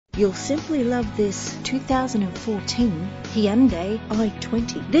You'll simply love this 2014 Hyundai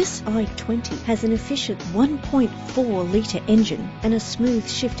i20. This i20 has an efficient 1.4-litre engine and a smooth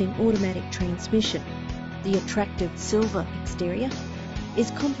shifting automatic transmission. The attractive silver exterior is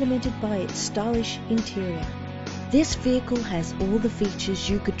complemented by its stylish interior. This vehicle has all the features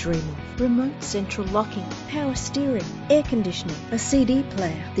you could dream of: remote central locking, power steering, air conditioning, a CD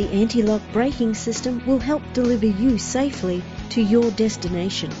player. The anti-lock braking system will help deliver you safely to your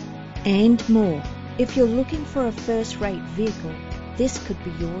destination, and more. If you're looking for a first-rate vehicle, this could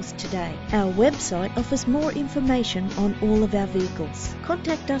be yours today. Our website offers more information on all of our vehicles.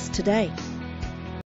 Contact us today.